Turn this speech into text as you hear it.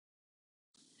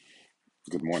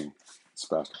Good morning. It's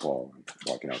Pastor Paul. I'm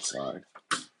walking outside.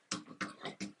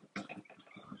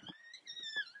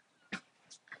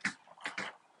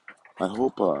 I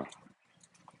hope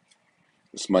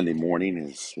this Monday morning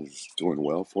is doing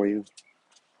well for you.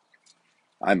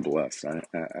 I'm blessed.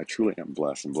 I truly am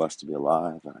blessed. I'm blessed to be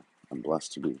alive. I'm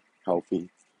blessed to be healthy.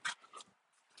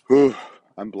 Whew,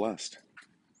 I'm blessed.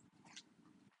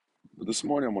 But this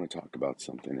morning I want to talk about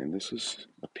something, and this is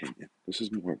opinion. This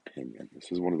is more opinion.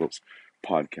 This is one of those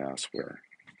podcasts where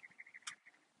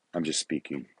I'm just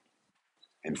speaking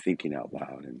and thinking out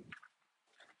loud, and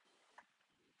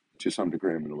to some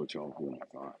degree I'm going to let y'all hear my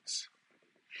thoughts.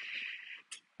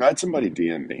 I had somebody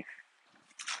DM me.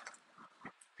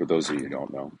 For those of you who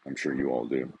don't know, I'm sure you all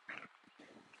do.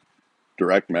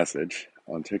 Direct message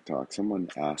on TikTok, someone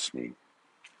asked me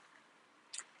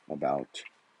about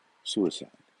suicide.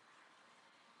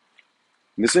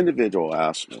 And this individual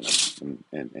asked me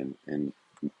and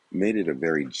made it a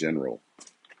very general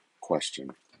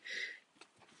question.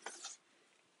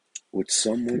 Would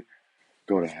someone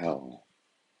go to hell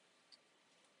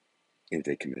if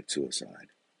they committed suicide?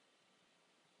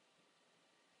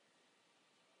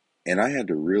 And I had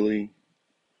to really,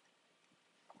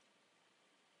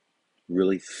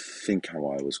 really think how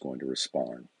I was going to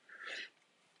respond.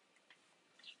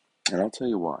 And I'll tell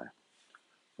you why.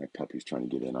 My puppy's trying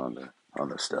to get in on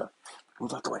the stuff.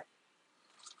 Move out the way.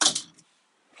 A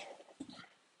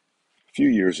few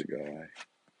years ago, I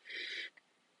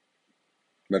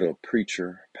met a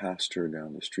preacher, pastor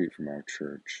down the street from our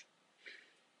church.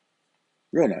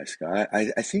 Real nice guy.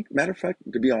 I think, matter of fact,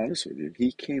 to be honest with you,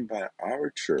 he came by our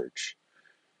church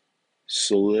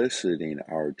soliciting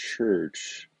our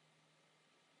church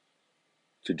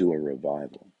to do a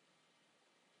revival.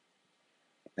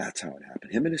 That's how it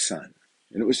happened. Him and his son.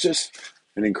 And it was just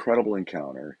an incredible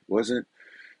encounter. It wasn't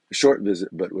a short visit,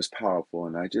 but it was powerful.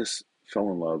 And I just fell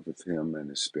in love with him and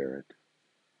his spirit.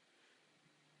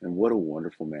 And what a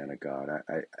wonderful man of God.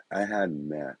 I hadn't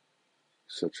met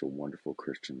such a wonderful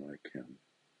Christian like him.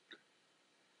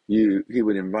 He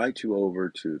would invite you over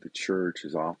to the church.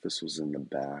 His office was in the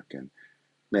back, and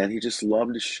man, he just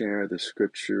loved to share the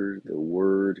scripture, the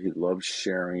word. He loved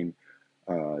sharing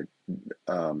uh,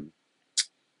 um,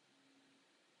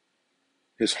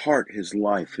 his heart, his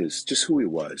life, his just who he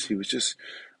was. He was just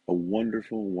a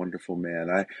wonderful, wonderful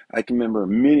man. I can remember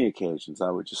many occasions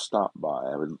I would just stop by.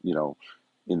 I would,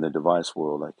 in the device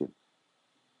world, I could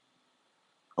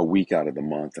a week out of the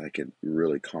month I could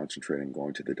really concentrate on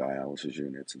going to the dialysis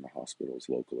units in the hospitals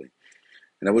locally.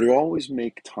 And I would always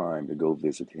make time to go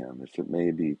visit him, if it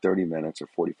may be 30 minutes or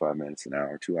 45 minutes, an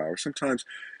hour, 2 hours, sometimes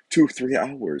 2 or 3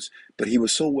 hours. But he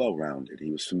was so well rounded.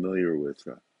 He was familiar with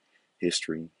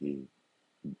history. He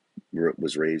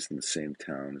was raised in the same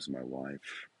town as my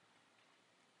wife.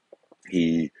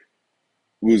 He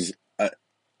was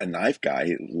a knife guy.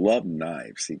 He loved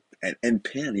knives. And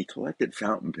pen. He collected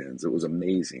fountain pens. It was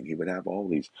amazing. He would have all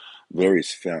these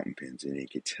various fountain pens, and he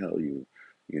could tell you,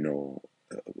 you know,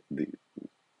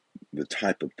 the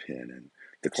type of pen and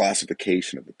the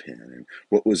classification of the pen and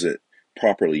what was it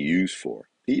properly used for.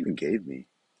 He even gave me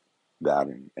that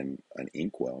and an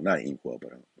inkwell, not an inkwell,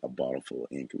 but a bottle full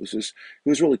of ink. It was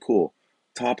really cool.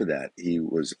 Top of that, he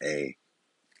was a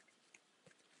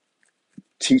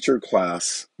teacher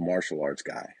class martial arts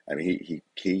guy. I mean,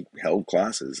 he held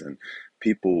classes and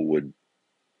people would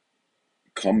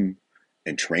come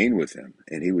and train with him,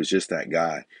 and he was just that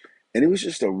guy. And he was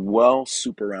just a well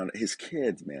super around his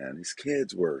kids, man. His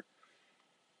kids were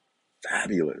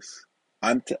fabulous.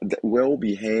 Well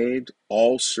behaved,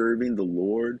 all serving the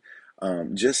Lord.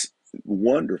 Just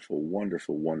wonderful,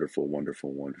 wonderful, wonderful,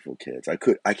 wonderful, wonderful kids.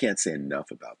 I can't say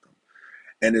enough about them.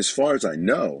 And as far as I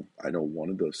know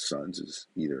one of those sons is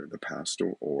either the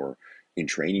pastor or in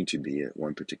training to be at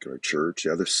one particular church.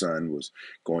 The other son was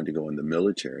going to go in the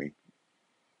military.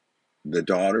 The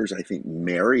daughters, I think,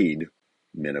 married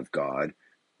men of God.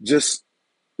 Just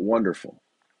wonderful.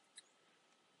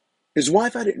 His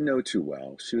wife I didn't know too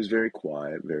well. She was very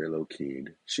quiet, very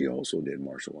low-keyed. She also did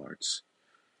martial arts.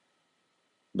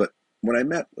 But when I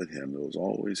met with him, it was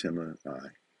always him and I.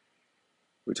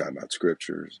 We talk about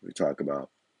scriptures. We talk about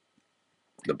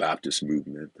the Baptist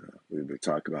movement. We would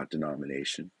talk about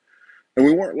denomination. And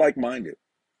we weren't like-minded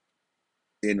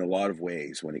in a lot of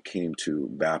ways when it came to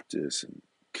Baptist and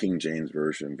King James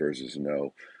Version versus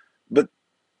no. But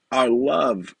our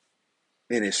love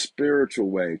in a spiritual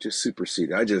way just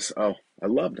superseded. I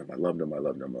loved him. I loved him. I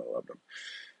loved him. I loved him.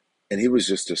 And he was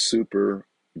just a super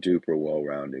duper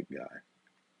well-rounded guy.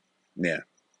 Man,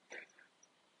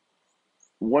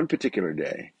 one particular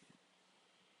day,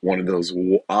 one of those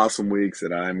awesome weeks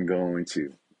that I'm going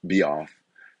to be off,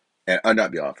 and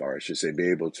not be off hour, I should say, be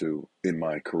able to, in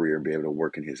my career, be able to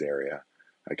work in his area.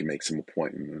 I can make some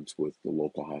appointments with the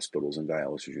local hospitals and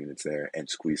dialysis units there and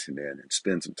squeeze him in and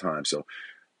spend some time. So it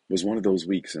was one of those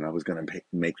weeks, and I was going to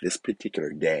make this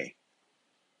particular day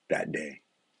that day.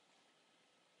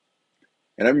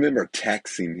 And I remember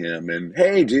texting him and,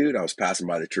 hey, dude, I was passing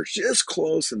by the church just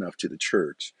close enough to the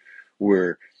church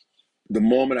where the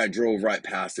moment I drove right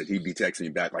past it, he'd be texting me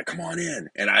back like, come on in.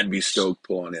 And I'd be stoked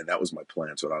pulling in. That was my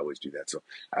plan. So I'd always do that. So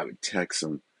I would text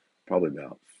him probably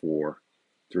about 3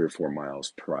 or 4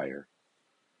 miles prior.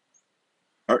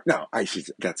 Or no, I should,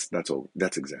 that's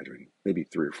exaggerating. Maybe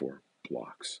 3 or 4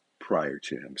 blocks prior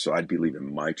to him. So I'd be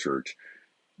leaving my church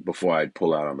before I'd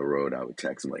pull out on the road. I would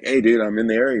text him like, hey, dude, I'm in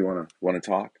the area. You want to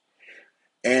talk?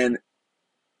 And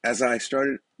as I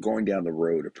started going down the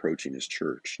road approaching his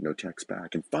church, no text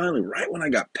back. And finally, right when I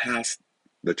got past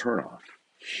the turnoff,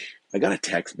 I got a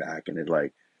text back and it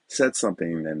like said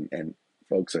something and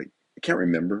folks, I can't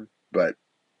remember, but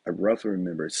I roughly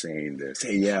remember saying this.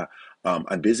 Hey, yeah,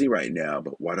 I'm busy right now,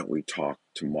 but why don't we talk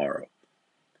tomorrow?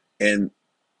 And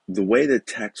the way the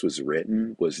text was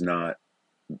written was not,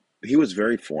 he was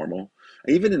very formal.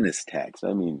 Even in this text,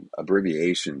 I mean,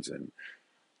 abbreviations and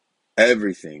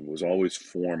everything was always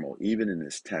formal. Even in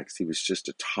this text, he was just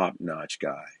a top-notch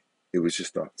guy. It was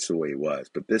just that's the way he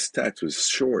was. But this text was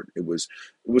short. It was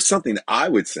something that I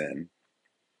would send,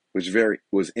 which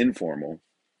was informal,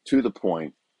 to the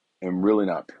point, and really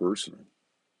not personal.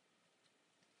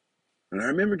 And I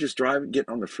remember just getting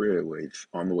on the freeway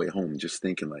on the way home, just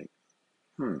thinking like,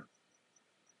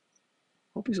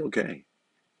 hope he's okay.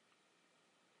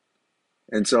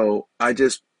 And so I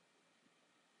just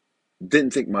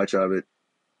didn't think much of it.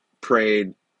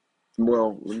 Prayed.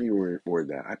 Well, let me word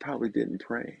that. I probably didn't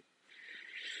pray.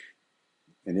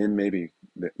 And then maybe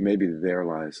there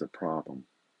lies the problem.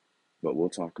 But we'll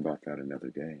talk about that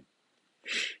another day.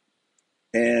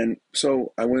 And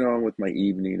so I went on with my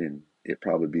evening, and it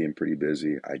probably being pretty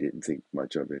busy, I didn't think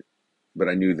much of it. But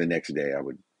I knew the next day I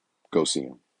would go see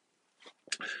him.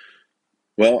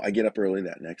 Well, I get up early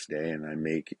that next day, and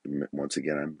once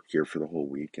again, I'm here for the whole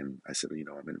week. And I said, I'm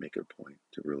going to make it a point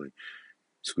to really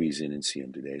squeeze in and see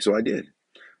him today. So I did.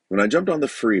 When I jumped on the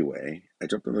freeway,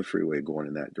 going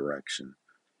in that direction.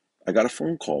 I got a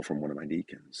phone call from one of my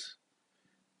deacons.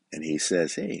 And he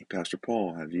says, hey, Pastor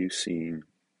Paul, have you seen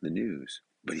the news?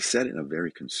 But he said it in a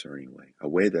very concerning way, a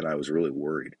way that I was really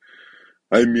worried.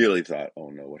 I immediately thought, oh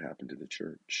no, what happened to the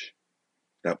church?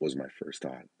 That was my first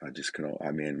thought. My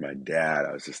dad,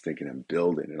 I was just thinking of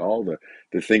building and all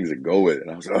the things that go with it.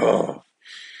 And I was, oh.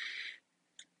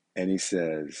 And he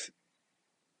says,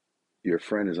 your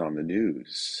friend is on the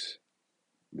news.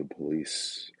 The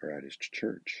police are at his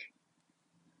church.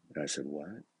 And I said,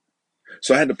 what?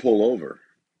 So I had to pull over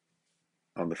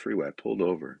on the freeway. I pulled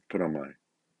over, put on my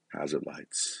hazard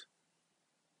lights.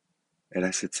 And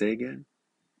I said, say again?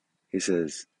 He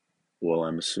says, well,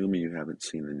 I'm assuming you haven't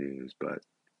seen the news, but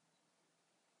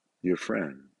your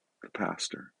friend, the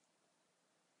pastor,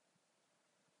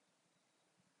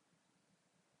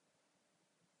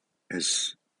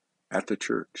 is at the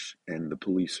church and the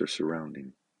police are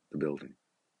surrounding the building.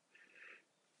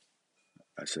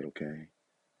 I said, okay.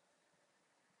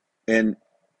 And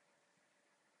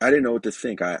I didn't know what to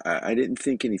think. I didn't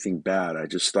think anything bad. I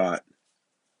just thought,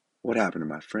 what happened to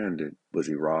my friend? Was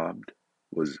he robbed?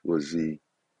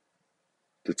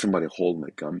 Did somebody hold him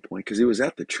at gunpoint? Because he was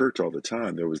at the church all the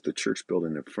time. There was the church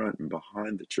building in front, and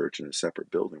behind the church in a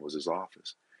separate building was his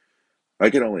office. I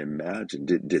could only imagine,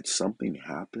 did something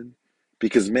happen?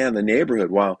 Because man, the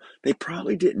neighborhood, while they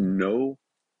probably didn't know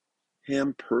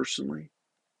him personally,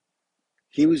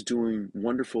 he was doing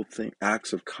wonderful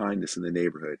acts of kindness in the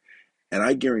neighborhood. And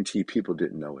I guarantee people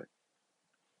didn't know it.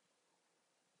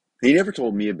 He never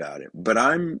told me about it, but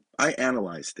I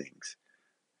analyze things.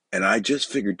 And I just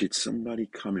figured, did somebody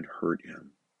come and hurt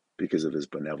him because of his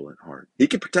benevolent heart? He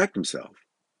could protect himself.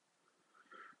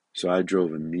 So I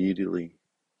drove immediately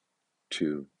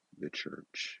to the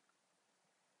church.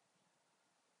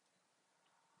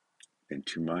 And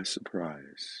to my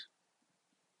surprise,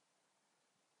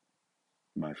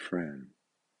 my friend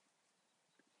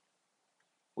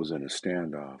was in a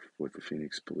standoff with the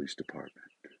Phoenix Police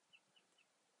Department.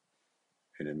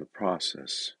 And in the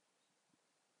process,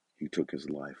 he took his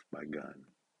life by gun.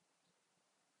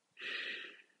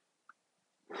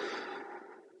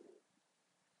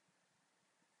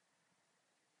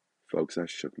 Folks, that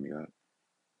shook me up.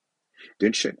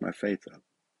 Didn't shake my faith up.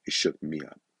 It shook me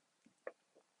up.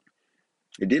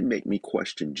 It didn't make me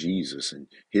question Jesus and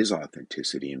his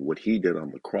authenticity and what he did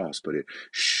on the cross, but it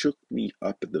shook me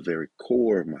up at the very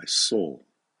core of my soul.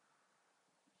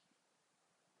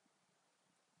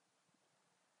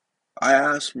 I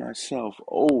ask myself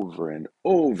over and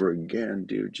over again,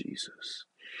 dear Jesus,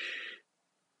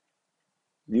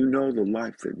 you know the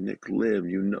life that Nick lived.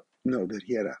 You know that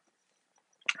he had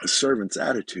a servant's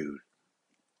attitude.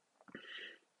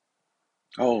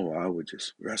 Oh, I would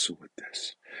just wrestle with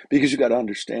this. Because you got to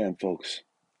understand, folks,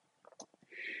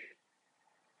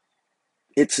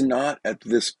 it's not at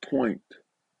this point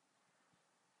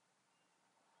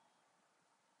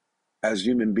as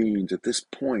human beings, at this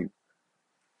point,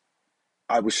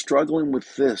 I was struggling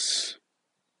with this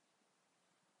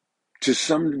to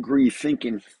some degree,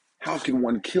 thinking, how can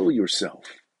one kill yourself?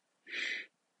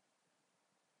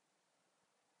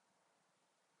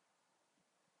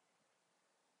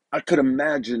 I could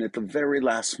imagine at the very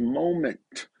last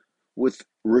moment with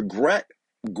regret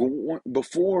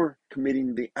before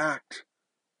committing the act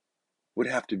would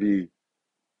have to be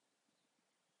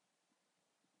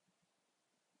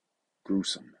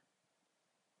gruesome,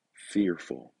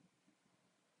 fearful,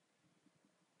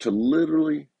 to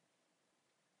literally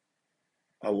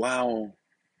allow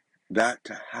that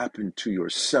to happen to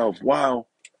yourself while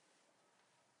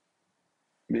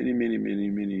many, many, many,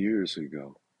 many years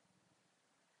ago,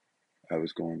 I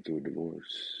was going through a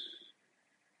divorce.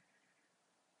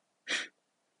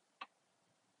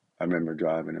 I remember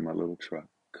driving in my little truck.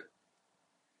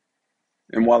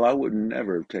 And while I would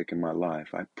never have taken my life,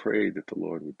 I prayed that the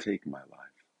Lord would take my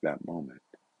life that moment.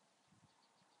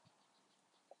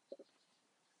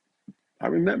 I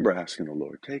remember asking the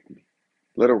Lord, take me.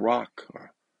 Let a rock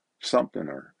or something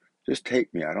or just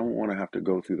take me. I don't want to have to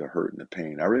go through the hurt and the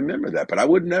pain. I remember that, but I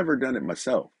would never have done it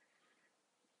myself.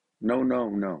 No, no,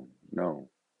 no, no.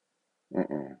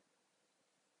 Uh-uh.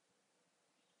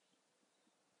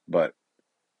 But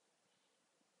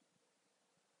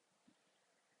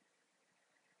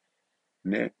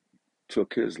Nick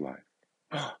took his life.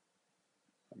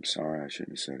 I'm sorry, I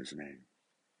shouldn't have said his name.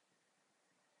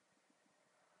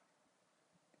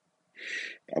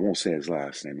 I won't say his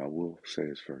last name. I will say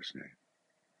his first name.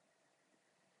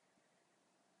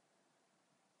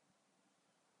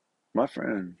 My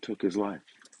friend took his life.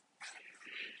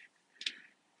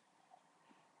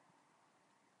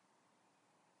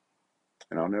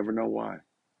 And I'll never know why.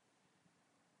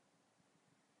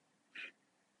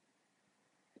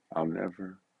 I'll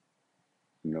never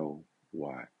know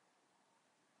why.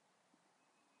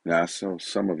 Now, so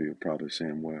some of you are probably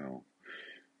saying, well,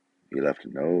 he left a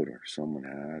note or someone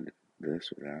had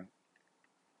this or that.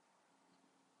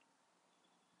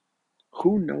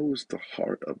 Who knows the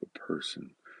heart of a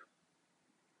person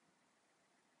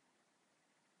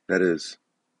that is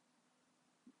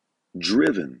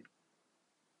driven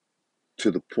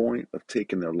to the point of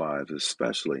taking their lives,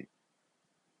 especially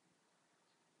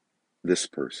this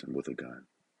person with a gun?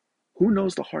 Who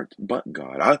knows the heart but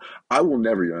God? I will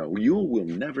never know. You will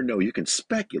never know. You can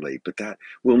speculate, but that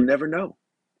we'll never know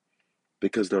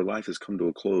because their life has come to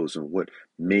a close and what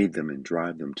made them and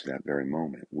drive them to that very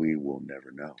moment, we will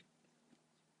never know.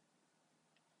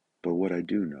 But what I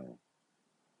do know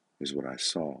is what I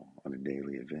saw on a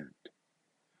daily event.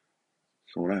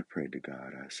 So when I prayed to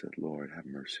God, I said, Lord, have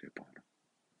mercy upon him.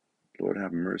 Lord,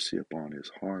 have mercy upon his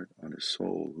heart, on his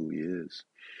soul, who he is.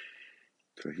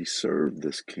 For he served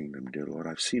this kingdom, dear Lord.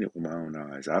 I've seen it with my own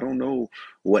eyes. I don't know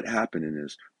what happened in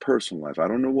his personal life. I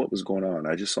don't know what was going on.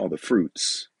 I just saw the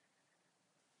fruits.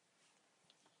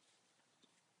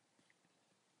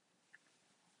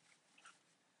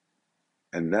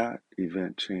 And that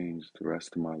event changed the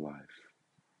rest of my life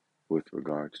with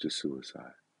regards to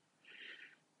suicide.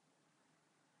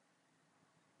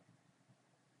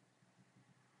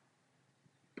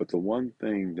 But the one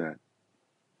thing that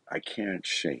I can't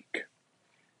shake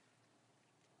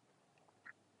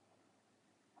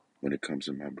when it comes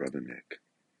to my brother Nick,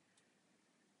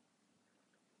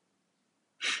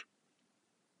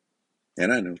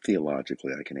 and I know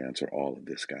theologically I can answer all of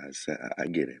this, guys. I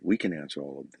get it. We can answer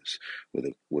all of this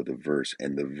with a verse,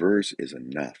 and the verse is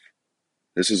enough.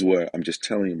 This is where I'm just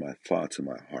telling you my thoughts in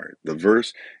my heart. The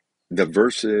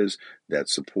verses that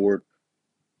support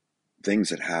things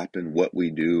that happen, what we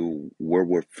do, where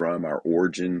we're from, our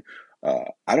origin.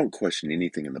 I don't question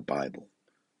anything in the Bible,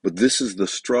 but this is the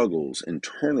struggles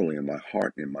internally in my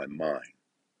heart and in my mind.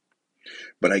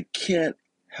 But I can't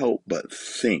help but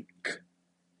think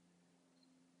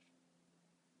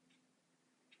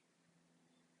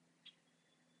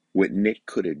what Nick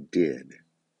could have did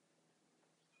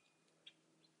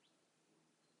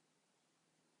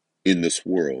in this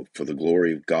world for the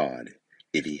glory of God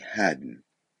if he hadn't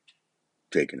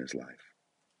taken his life.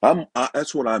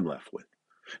 That's what I'm left with.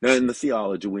 Now, in the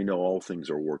theology, we know all things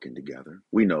are working together.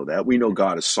 We know that. We know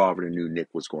God is sovereign and knew Nick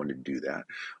was going to do that.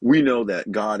 We know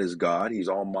that God is God. He's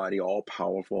almighty, all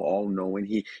powerful, all knowing.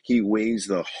 He weighs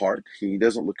the heart. He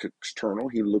doesn't look external.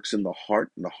 He looks in the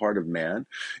heart of man.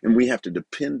 And we have to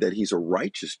depend that he's a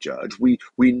righteous judge. We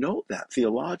know that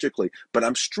theologically, but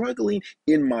I'm struggling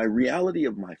in my reality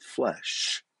of my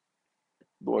flesh.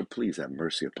 Lord, please have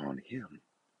mercy upon him.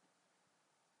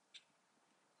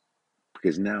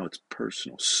 Because now it's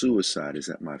personal. Suicide is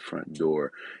at my front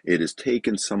door. It has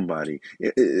taken somebody.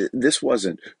 This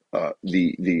wasn't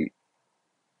the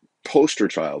poster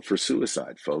child for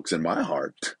suicide, folks. In my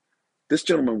heart, this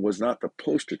gentleman was not the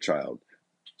poster child.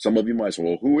 Some of you might say,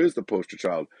 "Well, who is the poster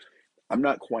child?" I'm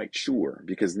not quite sure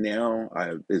because now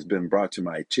it's been brought to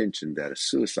my attention that a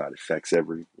suicide affects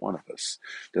every one of us.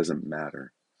 Doesn't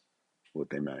matter what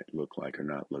they might look like or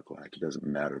not look like. It doesn't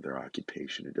matter their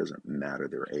occupation. It doesn't matter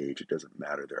their age. It doesn't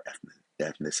matter their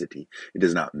ethnicity. It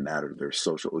does not matter their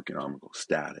social economical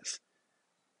status.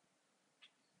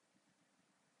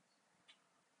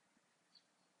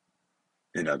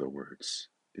 In other words,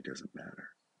 it doesn't matter.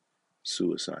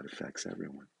 Suicide affects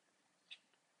everyone.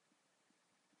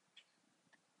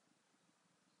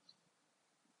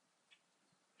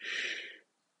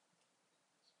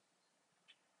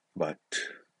 But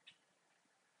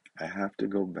I have to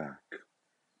go back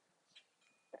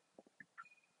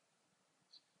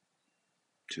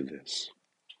to this.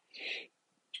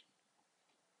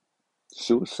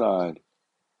 Suicide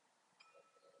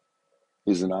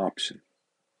is an option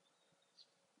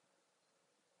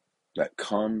that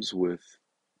comes with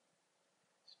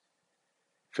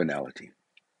finality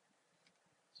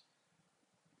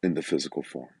in the physical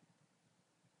form.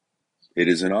 It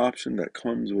is an option that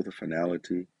comes with a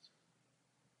finality,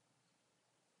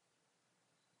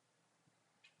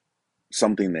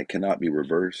 something that cannot be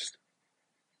reversed.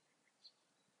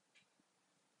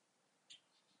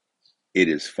 It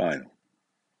is final.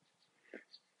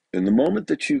 In the moment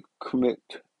that you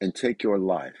commit and take your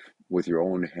life with your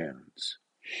own hands,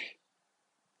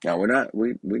 now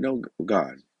we know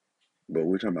God, but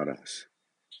we're talking about us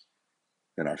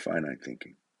and our finite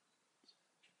thinking.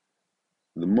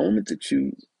 The moment that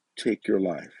you take your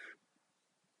life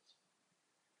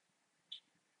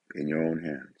in your own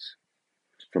hands,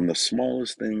 from the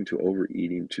smallest thing to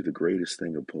overeating to the greatest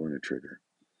thing of pulling a trigger,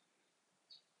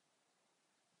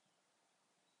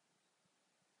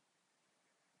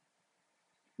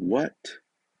 what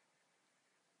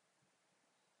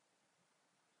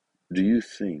do you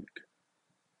think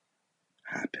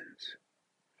happens?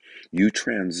 You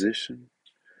transition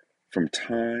from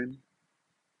time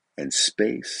and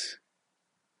space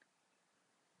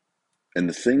and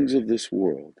the things of this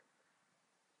world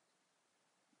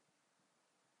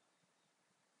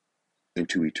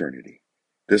into eternity.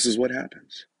 This is what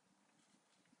happens.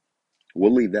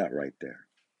 We'll leave that right there.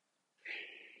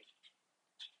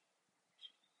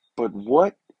 But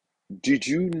what did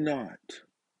you not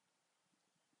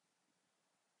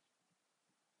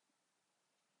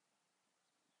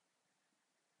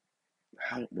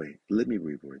wait, let me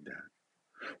reword that.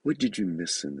 What did you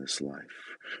miss in this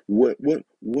life? What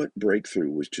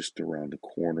breakthrough was just around the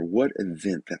corner? What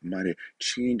event that might have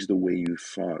changed the way you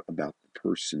thought about the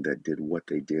person that did what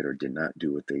they did or did not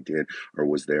do what they did, or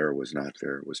was there or was not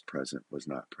there, was present, was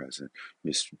not present,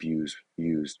 misused,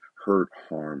 used, hurt,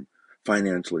 harm,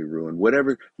 financially ruined,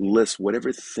 whatever list,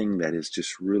 whatever thing that has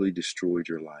just really destroyed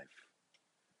your life.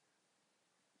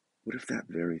 What if that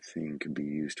very thing could be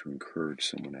used to encourage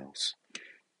someone else?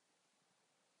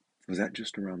 Was that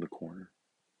just around the corner?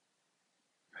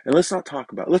 And let's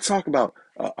talk about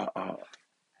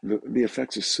the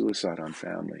effects of suicide on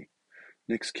family.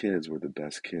 Nick's kids were the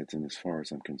best kids, and as far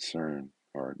as I'm concerned,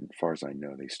 or as far as I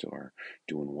know, they still are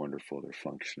doing wonderful. They're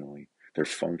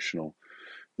functional,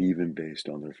 even based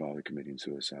on their father committing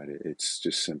suicide. It's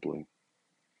just simply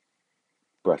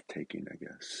breathtaking, I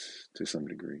guess, to some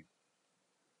degree.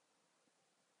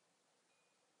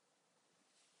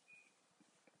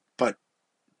 But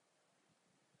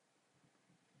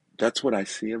that's what I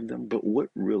see of them. But what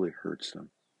really hurts them?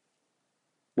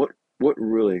 What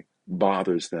really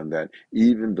bothers them that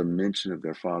even the mention of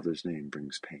their father's name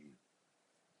brings pain?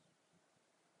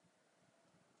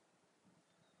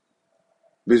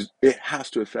 Because it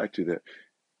has to affect you that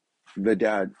the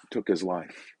dad took his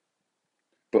life.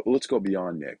 But let's go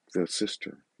beyond Nick, the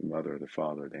sister, the mother, the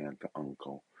father, the aunt, the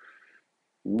uncle.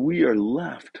 We are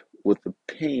left with the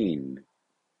pain.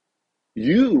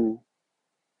 You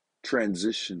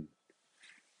transition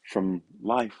from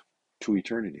life to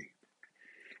eternity.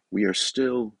 We are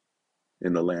still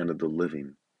in the land of the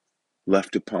living,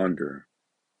 left to ponder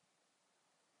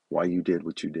why you did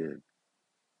what you did.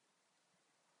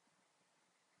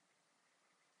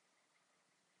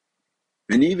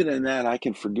 And even in that, I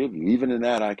can forgive you. Even in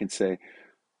that, I can say,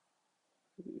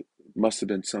 must have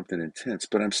been something intense,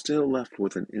 but I'm still left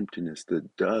with an emptiness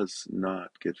that does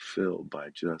not get filled by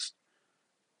just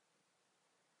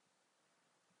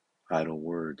idle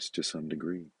words to some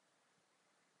degree.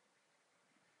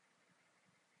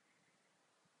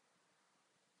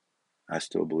 I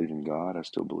still believe in God. I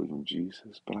still believe in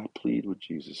Jesus, but I plead with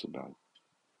Jesus about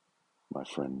my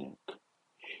friend Nick.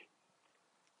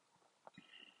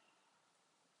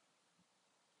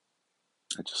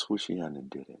 I just wish he hadn't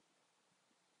did it.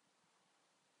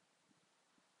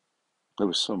 There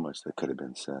was so much that could have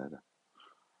been said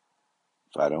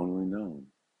if I'd only known.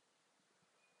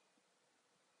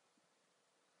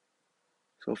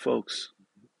 So, folks,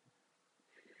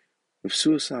 if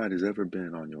suicide has ever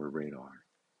been on your radar,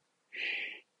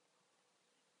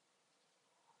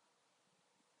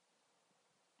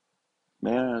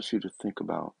 may I ask you to think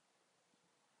about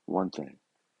one thing.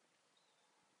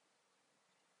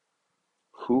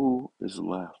 Who is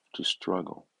left to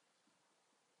struggle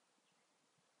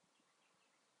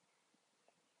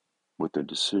with the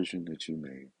decision that you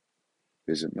made?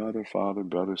 Is it mother, father,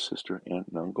 brother, sister, aunt,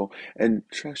 and uncle? And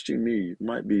trust you me, it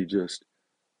might be just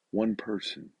one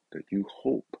person that you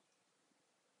hope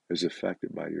is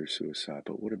affected by your suicide,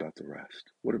 but what about the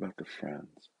rest? What about the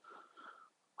friends?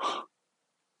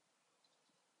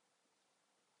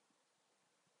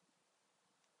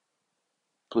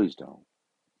 Please don't.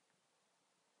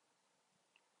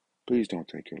 Please don't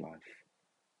take your life.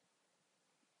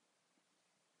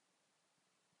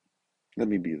 Let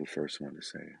me be the first one to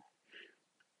say it.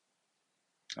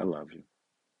 I love you.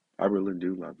 I really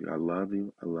do love you. I love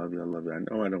you. I love you. I love you. I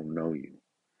know I don't know you.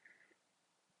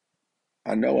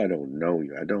 I know I don't know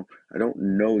you. I don't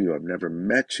know you. I've never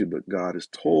met you, but God has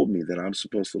told me that I'm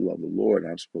supposed to love the Lord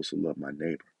and I'm supposed to love my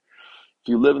neighbor. If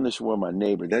you live in this world, my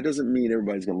neighbor, that doesn't mean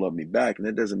everybody's going to love me back. And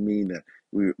that doesn't mean that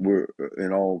we're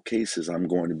in all cases, I'm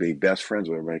going to be best friends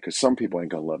with everybody because some people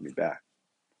ain't going to love me back.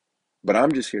 But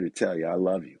I'm just here to tell you, I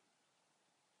love you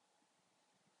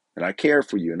and I care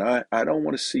for you. And I don't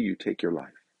want to see you take your life.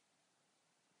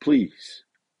 Please.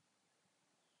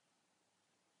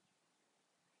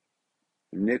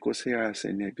 If Nick was here, I'd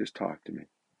say, Nick, just talk to me.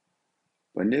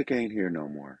 But Nick ain't here no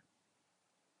more.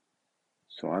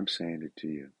 So I'm saying it to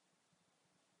you.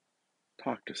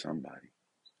 Talk to somebody.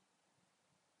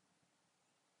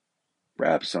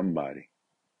 Grab somebody.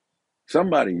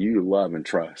 Somebody you love and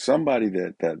trust. Somebody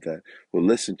that will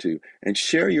listen to and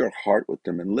share your heart with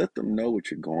them and let them know what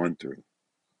you're going through.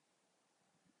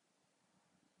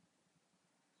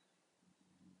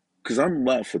 Because I'm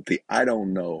left with the I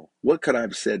don't know. What could I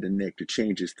have said to Nick to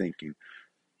change his thinking?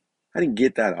 I didn't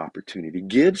get that opportunity.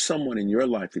 Give someone in your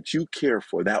life that you care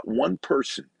for, that one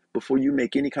person, before you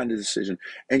make any kind of decision,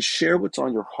 and share what's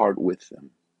on your heart with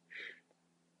them.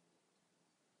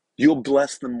 You'll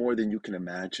bless them more than you can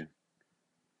imagine.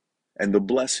 And the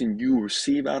blessing you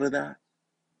receive out of that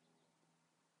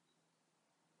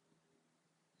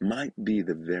might be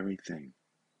the very thing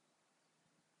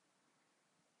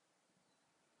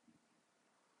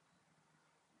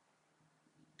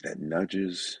that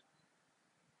nudges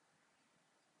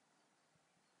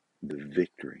the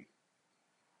victory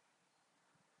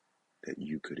that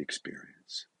you could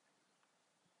experience.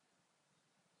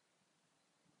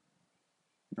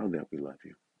 Know that we love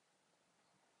you.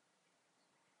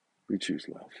 We choose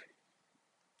love.